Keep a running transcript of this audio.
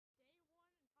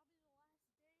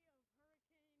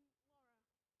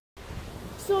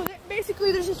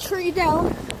basically there's a tree down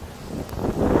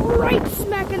right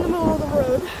smack in the middle of the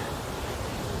road.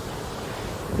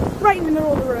 Right in the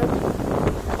middle of the road.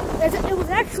 It was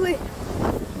actually,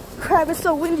 crap, it's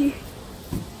so windy.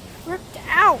 Ripped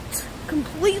out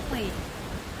completely.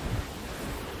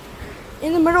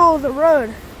 In the middle of the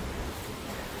road.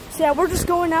 So yeah, we're just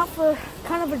going out for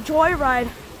kind of a joyride.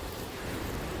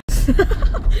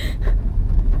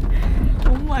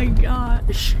 Oh my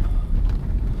gosh.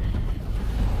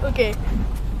 Okay.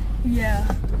 Yeah.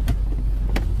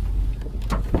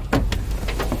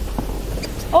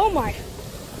 Oh my.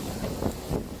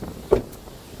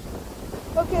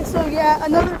 Okay, so yeah,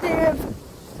 another day of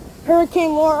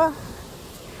Hurricane Laura.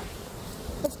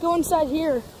 Let's go inside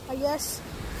here, I guess.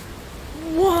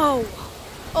 Whoa.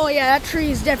 Oh yeah, that tree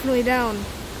is definitely down.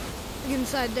 Look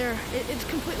inside there. It's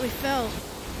completely fell.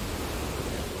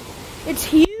 It's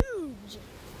huge.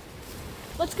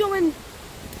 Let's go in.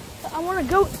 I want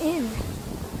to go in.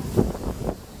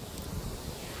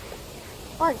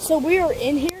 Alright, so we are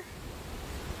in here.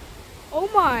 Oh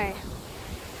my.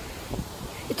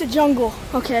 It's a jungle.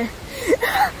 Okay.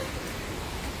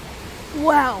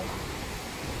 Wow.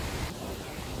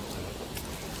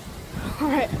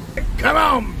 Alright. Come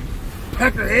on,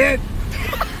 peckerhead.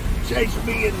 Chase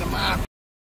me into my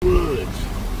woods.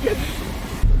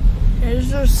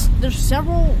 There's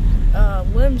several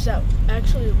limbs that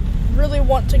actually really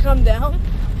want to come down.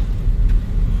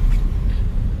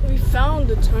 We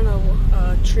found a ton of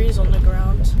trees on the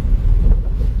ground.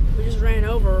 We just ran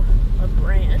over a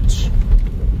branch.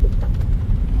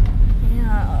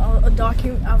 Yeah,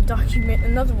 I'll document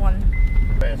another one.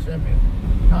 That's Sammy.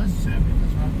 No, this is Sammy.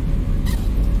 That's right.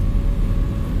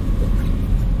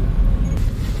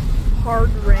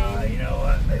 Hard rain. You know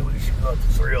what? Maybe we should go up to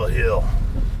Thrill Hill.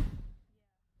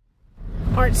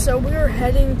 Alright, so we're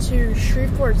heading to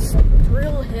Shreveport's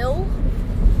Thrill Hill.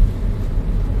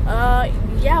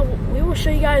 Yeah, we will show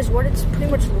you guys what it's pretty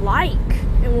much like,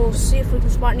 and we'll see if we can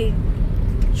spot any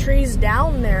trees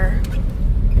down there.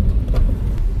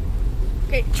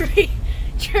 Okay, tree.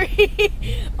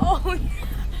 Oh,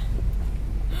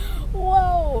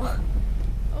 whoa.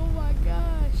 Oh my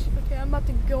gosh. Okay, I'm about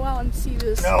to go out and see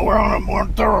this. No, we're on a more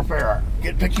thoroughfare.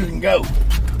 Get pictures and go.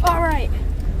 Alright.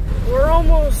 We're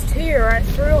almost here at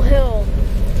Thrill Hill,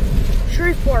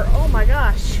 Shreveport. Oh my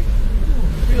gosh.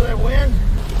 Feel that wind?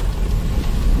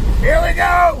 Here we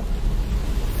go!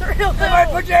 Thrill Hill!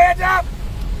 Everybody put your hands up!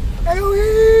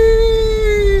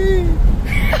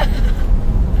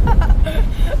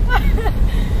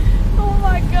 Oh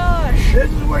my gosh.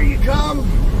 This is where you come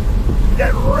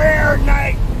that rare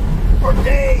night or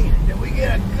day that we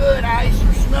get a good ice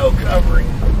or snow covering.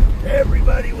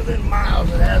 Everybody within miles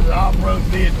that has an off-road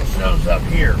vehicle shows up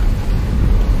here.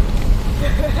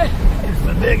 It's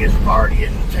the biggest party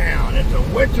in town. It's a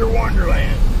winter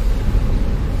wonderland.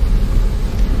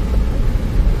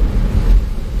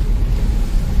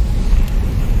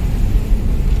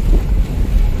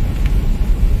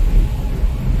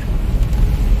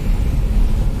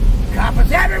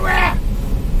 Coppers everywhere!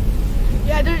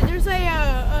 Yeah, there's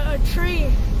a tree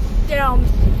down,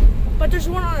 but there's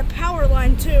one on a power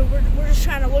line too. We're just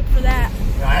trying to look for that.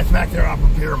 Yeah, that's back there off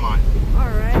of Piermont.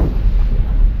 Alright.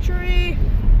 Tree!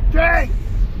 Tree!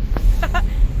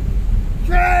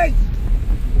 Tree!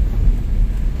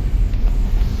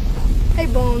 Hey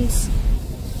Bones,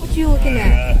 what you looking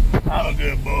at? I'm a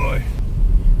good boy.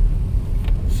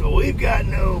 So we've got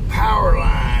no power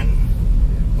line.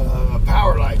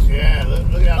 Power lights, yeah.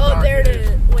 Look how dark there it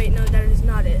is. Wait, no, that is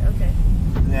not it. Okay.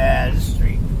 Yeah, the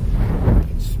street. I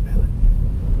can smell it.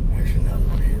 There's another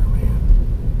one here, man.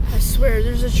 I swear,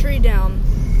 there's a tree down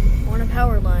on a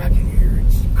power I line. can hear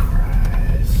its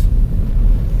cries.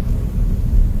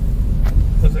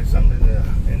 Looks like something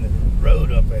in the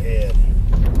road up ahead.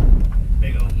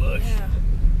 Big old bush. Yeah.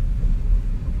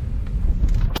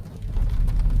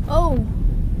 Oh.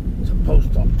 It's a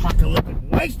post-apocalyptic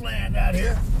wasteland out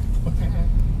here. There's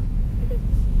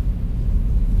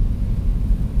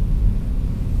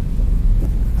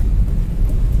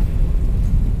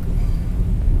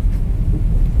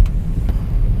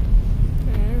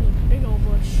a big old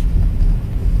bush.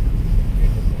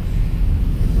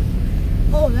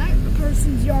 Oh, that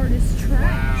person's yard is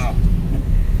trash. Wow.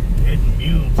 Hidden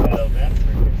mule tail, that's a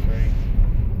pretty good tree.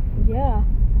 Yeah.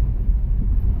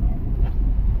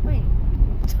 Wait.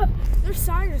 Their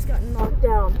sign just got knocked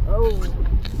down. Oh.